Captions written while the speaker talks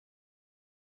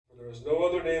There is no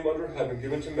other name under heaven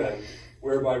given to men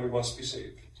whereby we must be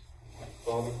saved.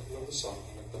 Father, and of the Son,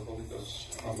 and of the Holy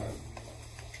Ghost. Amen.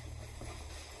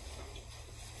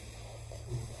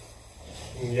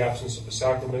 In the absence of the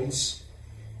sacraments,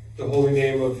 the holy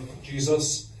name of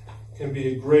Jesus can be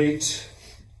a great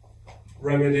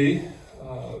remedy,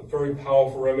 very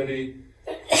powerful remedy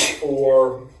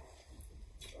for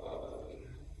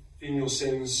venial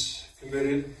sins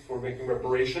committed, for making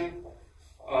reparation.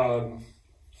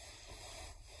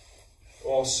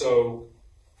 Also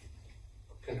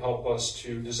can help us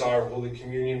to desire Holy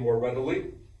Communion more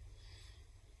readily.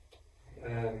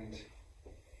 And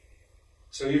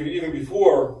so even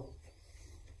before,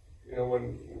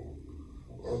 when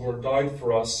our Lord died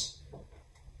for us,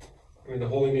 the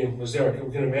Holy Name was there.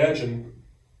 We can imagine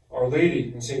Our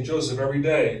Lady and St. Joseph every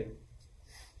day.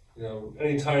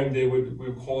 Anytime we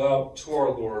would call out to our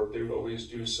Lord, they would always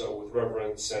do so with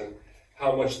reverence, and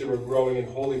how much they were growing in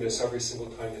holiness every single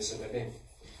time they said that name.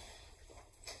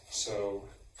 So,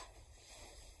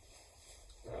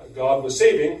 God was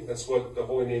saving. That's what the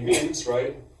holy name means,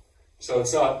 right? So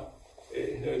it's not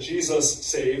Jesus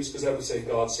saves, because that would say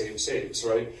God saves,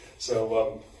 right?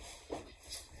 So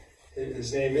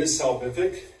his name is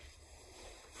salvific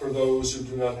for those who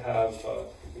do not have,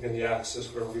 again, the access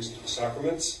for whatever reason to the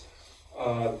sacraments.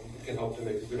 It can help to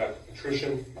make a good act of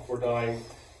contrition before dying.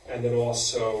 And then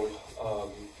also,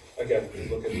 again,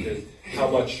 look at how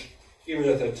much, even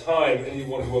at that time,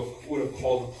 anyone who would have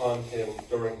called upon him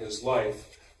during his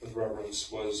life with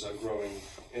reverence was growing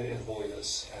in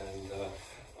holiness and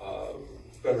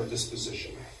better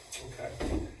disposition.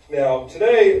 Okay. Now,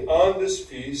 today, on this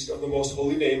feast of the Most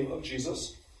Holy Name of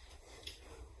Jesus,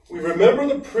 we remember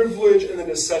the privilege and the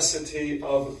necessity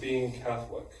of being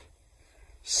Catholic.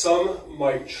 Some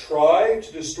might try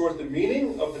to distort the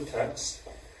meaning of the text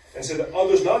and say that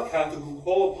others not Catholic who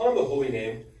call upon the holy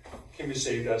name can be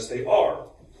saved as they are.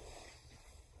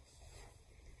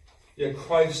 Yet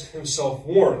Christ himself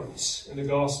warns in the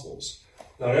Gospels,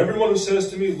 "Not everyone who says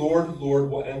to me, 'Lord, Lord,'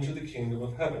 will enter the kingdom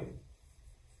of heaven,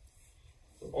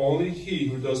 but only he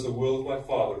who does the will of my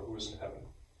Father who is in heaven."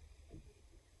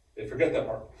 They forget that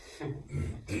part.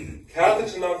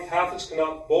 Catholics and non-Catholics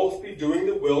cannot both be doing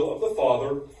the will of the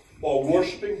Father while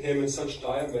worshiping him in such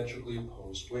diametrically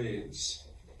opposed ways.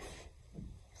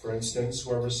 For instance,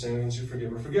 whoever sins you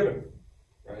forgive are forgiven,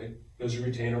 right? Those who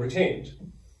retain are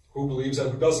retained. Who believes that,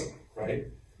 who doesn't, right?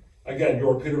 Again, you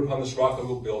are Peter, upon this rock I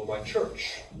will build my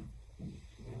church.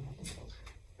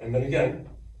 And then again,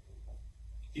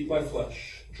 eat my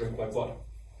flesh, drink my blood.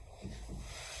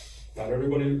 Not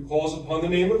everybody who calls upon the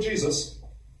name of Jesus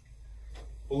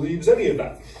believes any of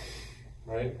that,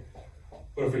 right?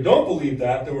 But if we don't believe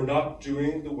that, then we're not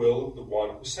doing the will of the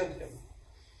one who sent him.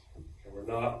 And we're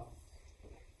not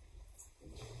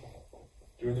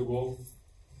doing the will of the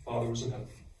Father who is in heaven.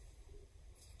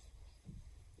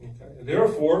 Okay. And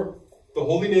therefore, the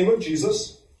holy name of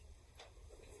Jesus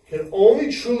can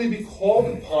only truly be called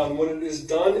upon when it is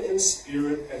done in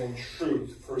spirit and in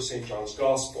truth, per St. John's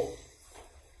Gospel.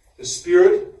 The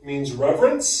spirit means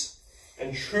reverence,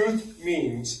 and truth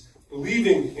means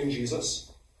believing in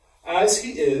Jesus as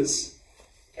he is,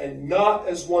 and not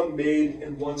as one made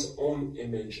in one's own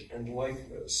image and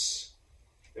likeness.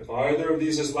 If either of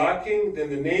these is lacking, then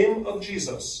the name of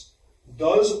Jesus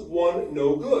does one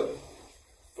no good,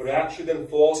 but actually then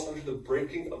falls under the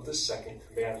breaking of the second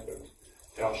commandment.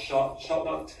 Thou shalt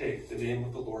not take the name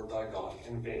of the Lord thy God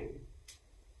in vain.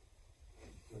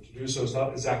 And to do so is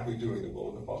not exactly doing the will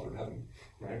of the Father in heaven,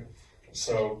 right?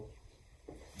 So,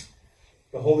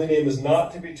 the holy name is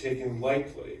not to be taken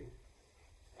lightly.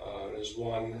 It is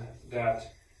one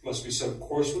that must be said, of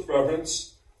course, with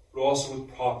reverence, but also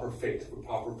with proper faith, with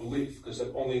proper belief, because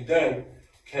that only then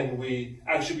can we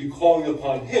actually be calling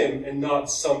upon him and not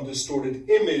some distorted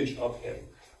image of him,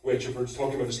 which, if we're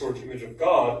talking about a distorted image of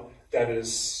God, that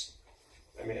is,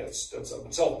 that's of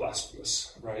itself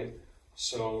blasphemous, right?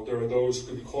 So there are those who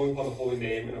could be calling upon the holy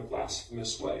name in a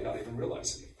blasphemous way, not even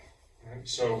realizing it. Right?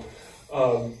 So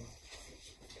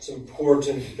it's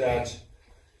important that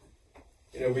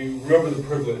we remember the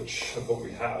privilege of what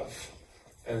we have,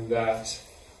 and that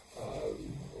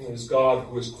it is God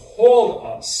who has called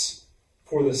us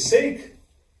for the sake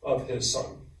of his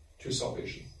Son to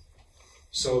salvation,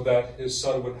 so that his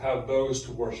Son would have those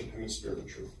to worship him in spirit and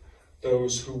truth,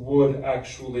 those who would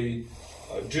actually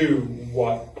do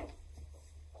what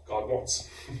God wants.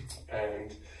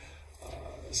 And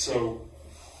so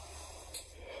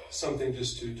something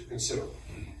just to consider.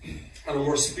 On a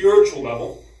more spiritual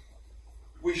level,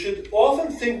 we should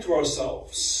often think to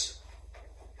ourselves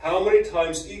how many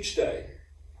times each day,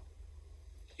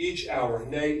 each hour,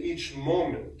 nay, each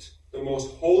moment, the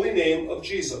most holy name of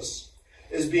Jesus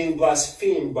is being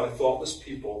blasphemed by thoughtless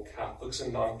people, Catholics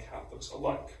and non-Catholics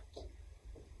alike.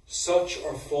 Such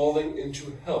are falling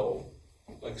into hell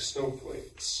like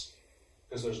snowflakes,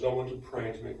 because there's no one to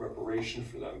pray to make reparation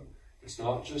for them. It's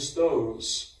not just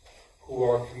those who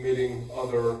are committing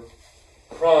other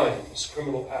crimes,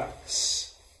 criminal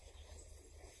acts,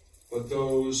 but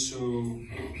those who,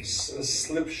 in a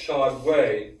slipshod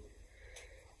way,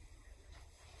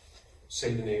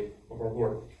 say the name of our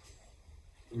Lord.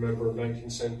 Remember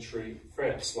 19th century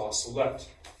France, La Salette,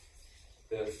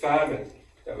 the famine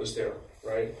that was there,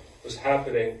 right, was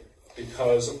happening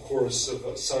because, of course,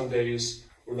 Sundays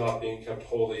were not being kept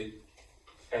holy,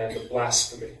 and the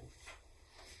blasphemy,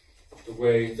 the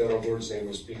way that our Lord's name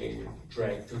was being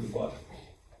dragged through the mud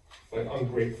by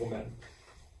ungrateful men.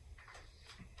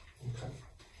 Okay.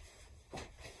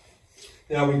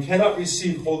 Now, we cannot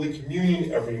receive Holy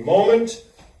Communion every moment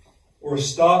or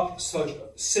stop such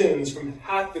sins from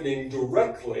happening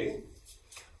directly,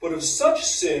 but if such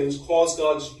sins cause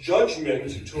God's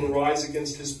judgment to arise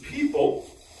against his people,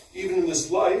 even in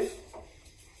this life,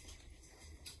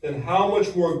 then how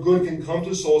much more good can come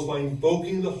to souls by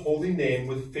invoking the holy name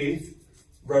with faith,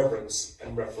 reverence,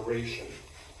 and reparation,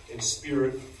 in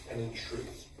spirit and in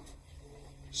truth.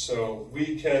 So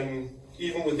we can,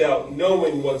 even without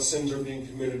knowing what sins are being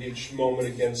committed each moment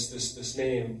against this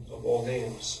name of all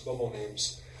names, above all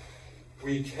names,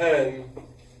 we can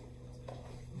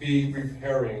be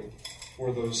repairing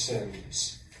for those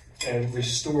sins and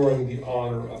restoring the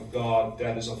honor of God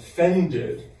that is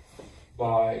offended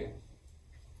by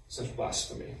such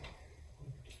blasphemy.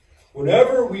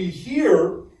 Whenever we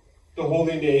hear the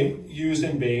holy name used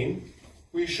in vain,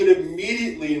 we should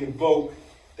immediately invoke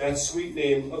that sweet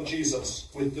name of Jesus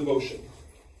with devotion.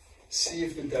 See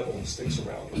if the devil sticks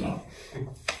around or not.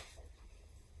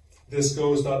 This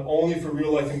goes not only for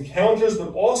real-life encounters,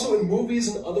 but also in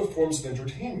movies and other forms of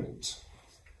entertainment.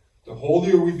 The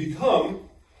holier we become,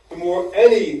 the more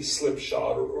any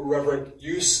slipshod or irreverent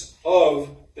use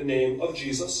of the name of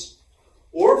Jesus,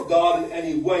 or of God in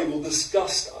any way, will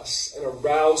disgust us and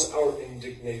arouse our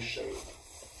indignation.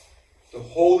 The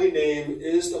holy name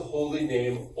is the holy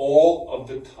name all of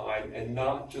the time, and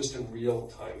not just in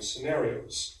real-time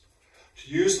scenarios.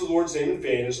 To use the Lord's name in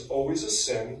vain is always a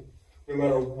sin, no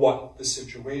matter what the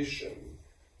situation.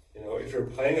 You know, if you're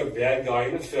playing a bad guy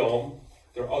in a film,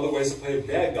 there are other ways to play a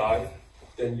bad guy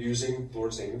than using the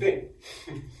Lord's name in vain.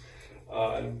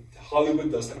 And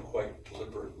Hollywood does that quite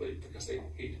deliberately because they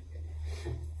hate him.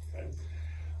 Okay.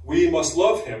 We must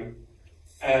love him,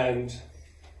 and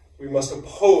we must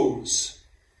oppose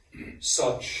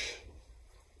such,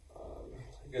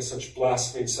 such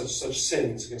blasphemy, such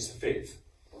sins against the faith.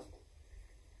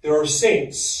 There are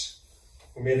saints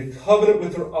who made a covenant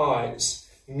with their eyes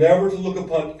never to look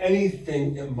upon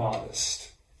anything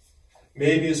immodest.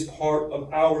 Maybe as part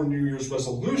of our New Year's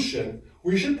resolution,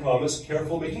 we should promise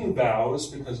careful making vows,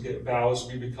 because vows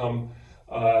we become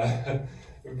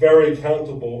very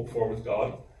accountable for with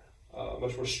God,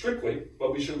 much more strictly,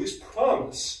 but we should at least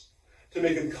promise to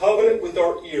make a covenant with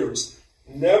our ears,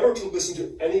 never to listen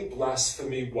to any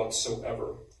blasphemy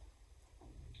whatsoever.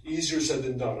 Easier said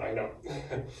than done, I know.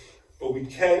 But we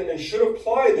can and should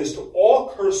apply this to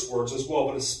all curse words as well,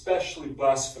 but especially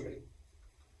blasphemy.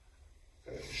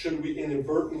 Okay. Should we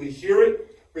inadvertently hear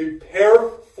it, prepare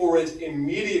for it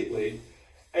immediately,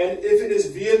 and if it is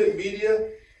via the media,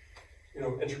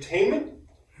 entertainment,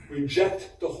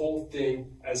 reject the whole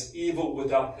thing as evil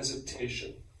without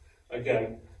hesitation.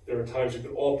 Again, there are times, we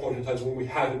could all point to times when we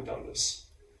haven't done this.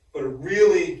 But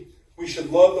really, we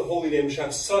should love the holy name. We should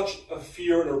have such a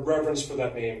fear and a reverence for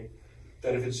that name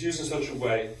that if it's used in such a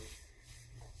way,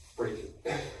 break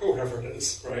it, whatever it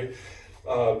is, right?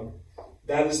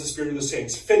 That is the spirit of the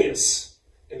saints. Phineas,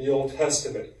 in the Old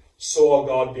Testament, saw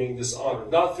God being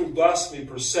dishonored, not through blasphemy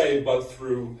per se, but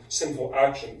through sinful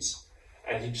actions.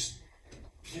 And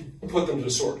he put them to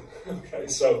the sword. Okay,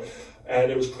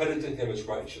 and it was credited to him as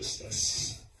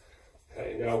righteousness.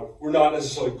 Okay, now, we're not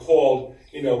necessarily called,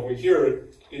 when we hear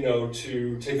it,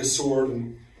 to take a sword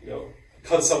and,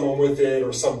 cut someone with it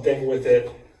or something with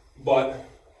it, but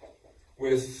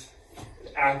with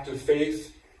an act of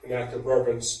faith, an act of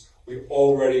reverence, we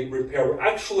already repair. We're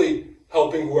actually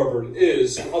helping whoever it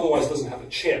is, otherwise doesn't have a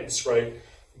chance, right?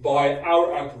 By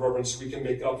our act of reverence, we can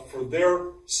make up for their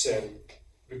sin,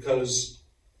 because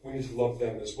we need to love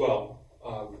them as well.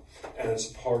 And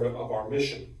it's a part of our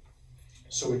mission.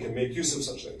 So we can make use of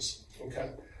such things.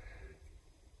 Okay.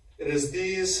 It is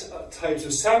these types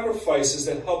of sacrifices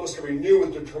that help us to renew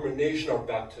with determination our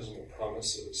baptismal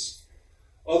promises.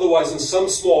 Otherwise, in some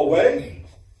small way,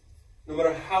 no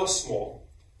matter how small,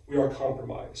 we are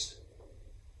compromised.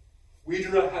 We do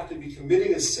not have to be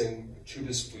committing a sin to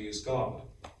displease God.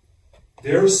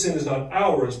 Their sin is not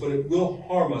ours, but it will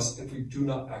harm us if we do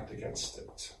not act against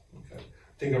it. Okay?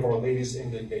 Think of Our Lady's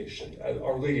indignation.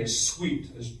 Our Lady is sweet,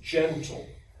 as gentle,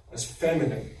 as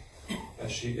feminine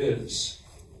as she is.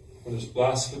 When there's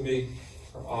blasphemy,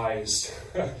 her eyes,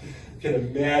 you can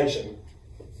imagine,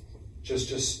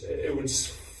 just it would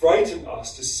frighten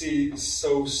us to see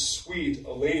so sweet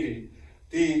a lady,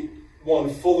 the one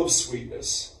full of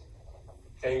sweetness,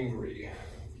 angry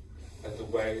at the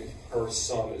way her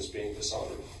son is being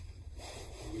dishonored.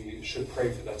 We should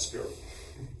pray for that spirit.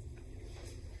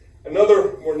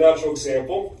 Another more natural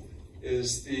example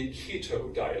is the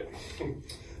keto diet,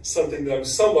 something that I'm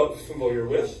somewhat familiar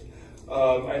with.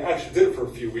 I actually did it for a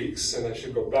few weeks, and I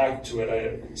should go back to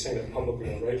it. I'm saying that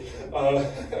publicly,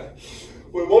 right?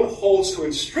 When one holds to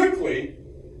it strictly,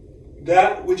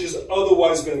 that which has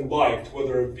otherwise been liked,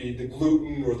 whether it be the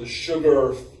gluten or the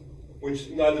sugar,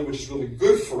 neither of which is really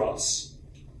good for us,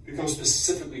 becomes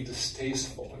specifically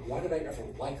distasteful. And why did I ever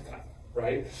like that,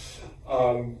 right?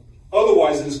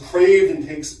 Otherwise, it is craved and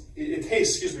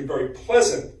tastes very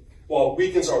pleasant, while it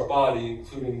weakens our body,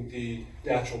 including the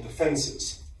natural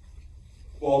defenses.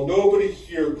 While nobody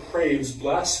here craves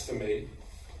blasphemy,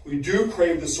 we do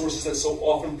crave the sources that so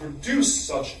often produce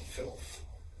such filth.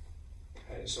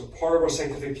 Okay, so part of our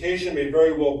sanctification may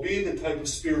very well be the type of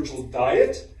spiritual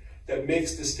diet that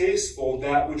makes distasteful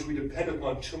that which we depend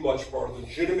upon too much for our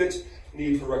legitimate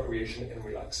need for recreation and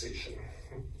relaxation.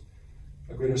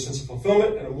 A greater sense of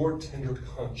fulfillment and a more tender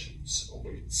conscience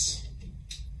awaits.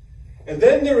 And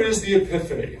then there is the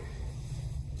Epiphany,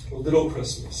 Little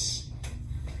Christmas,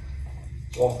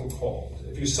 often called.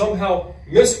 If you somehow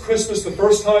missed Christmas the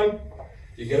first time,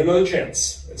 you get another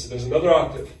chance. There's another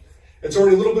octave. It's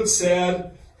already a little bit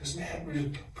sad, because man,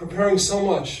 we're preparing so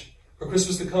much for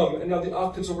Christmas to come, and now the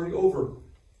octave's already over.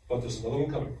 But there's another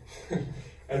one coming.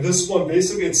 And this one,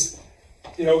 basically, it's,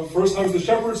 first time the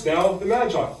shepherds, now the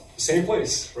Magi. Same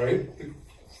place, right? The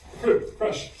crib, the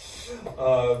creche,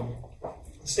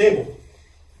 stable.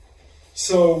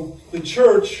 So the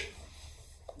church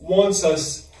wants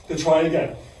us to try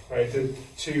again, right?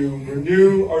 To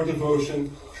renew our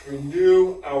devotion, to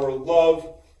renew our love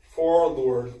for our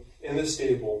Lord in the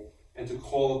stable, and to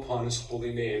call upon his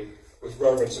holy name with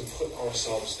reverence and put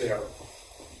ourselves there.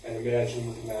 And imagine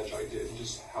what the Magi did and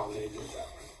just how they did that.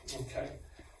 Okay.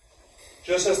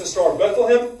 Just as the Star of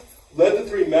Bethlehem led the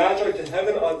three Magi to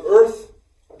heaven on earth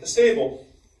at the stable,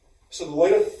 so the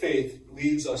light of faith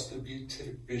leads us to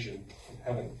beatific vision in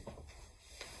heaven.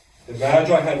 The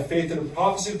Magi had faith in the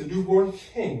prophecy of the newborn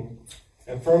king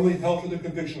and firmly held to their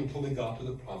conviction until they got to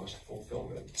the promised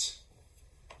fulfillment.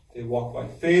 They walked by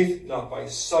faith, not by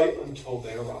sight, until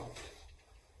they arrived.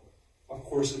 Of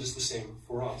course, it is the same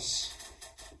for us.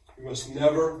 We must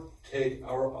never take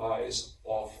our eyes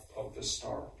off of the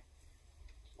star.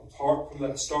 Apart from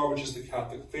that star, which is the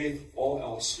Catholic faith, all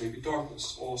else may be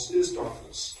darkness. All else is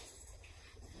darkness.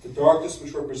 The darkness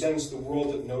which represents the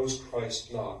world that knows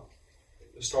Christ not.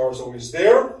 The star is always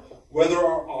there, whether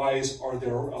our eyes are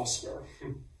there or elsewhere.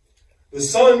 The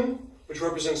sun, which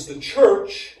represents the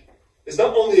church, is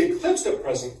not only eclipsed at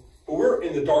present, but we're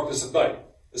in the darkness of night.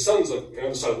 The sun's like on the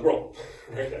other side of the world,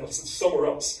 right now. It's somewhere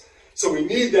else. So we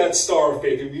need that star of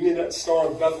faith. We need that star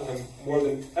of Bethlehem more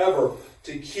than ever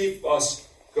to keep us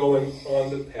going on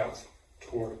the path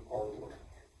toward our Lord.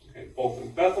 Okay, both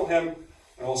in Bethlehem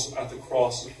and also at the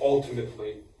cross and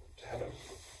ultimately to heaven.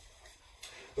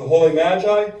 The Holy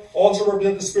Magi also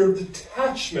represent the spirit of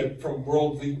detachment from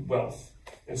worldly wealth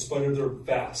in spite of their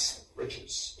vast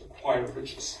riches, their quiet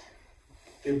riches.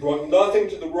 They brought nothing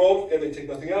to the world and they take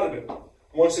nothing out of it.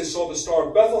 Once they saw the Star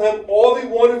of Bethlehem, all they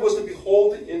wanted was to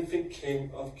behold the infant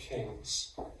King of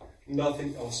Kings.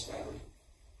 Nothing else mattered.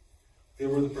 They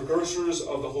were the precursors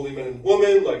of the holy men and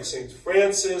women like St.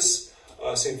 Francis,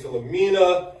 St.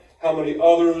 Philomena, how many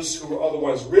others who were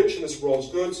otherwise rich in this world's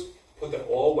goods, put that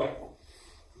all away.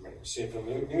 In St.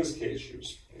 Philomena's case, she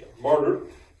was martyred,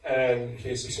 and in the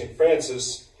case of St.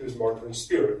 Francis, he was martyred in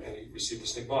spirit, and he received the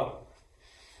stigmata.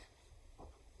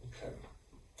 Okay.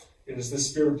 It is this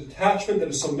spirit of detachment that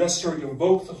is so necessary to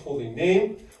invoke the holy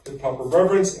name with proper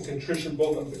reverence and contrition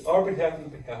both on our behalf and on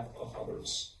behalf of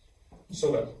others.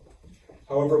 So that,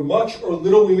 however much or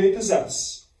little we may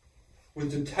possess,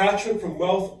 with detachment from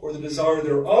wealth or the desire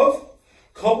thereof,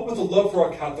 coupled with a love for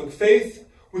our Catholic faith,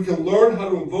 we can learn how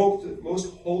to invoke the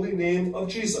most holy name of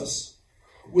Jesus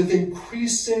with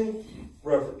increasing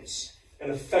reverence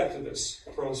and effectiveness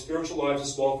for our own spiritual lives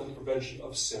as well for the prevention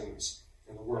of sins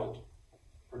in the world,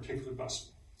 particularly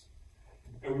blasphemy.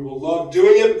 And we will love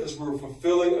doing it because we're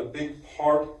fulfilling a big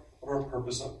part of our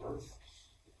purpose on earth.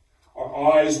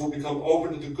 Our eyes will become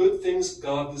open to the good things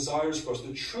God desires for us,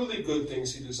 the truly good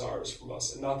things he desires from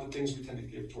us, and not the things we tend to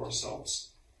give to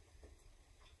ourselves.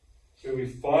 May we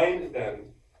find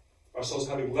then ourselves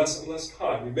having less and less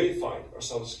time. We may find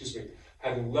ourselves,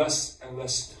 having less and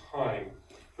less time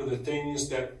for the things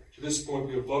that to this point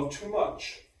we have loved too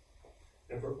much.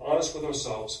 And if we're honest with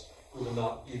ourselves, we will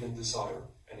not even desire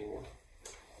anymore.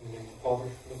 In the name of the Father,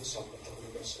 and of the Son,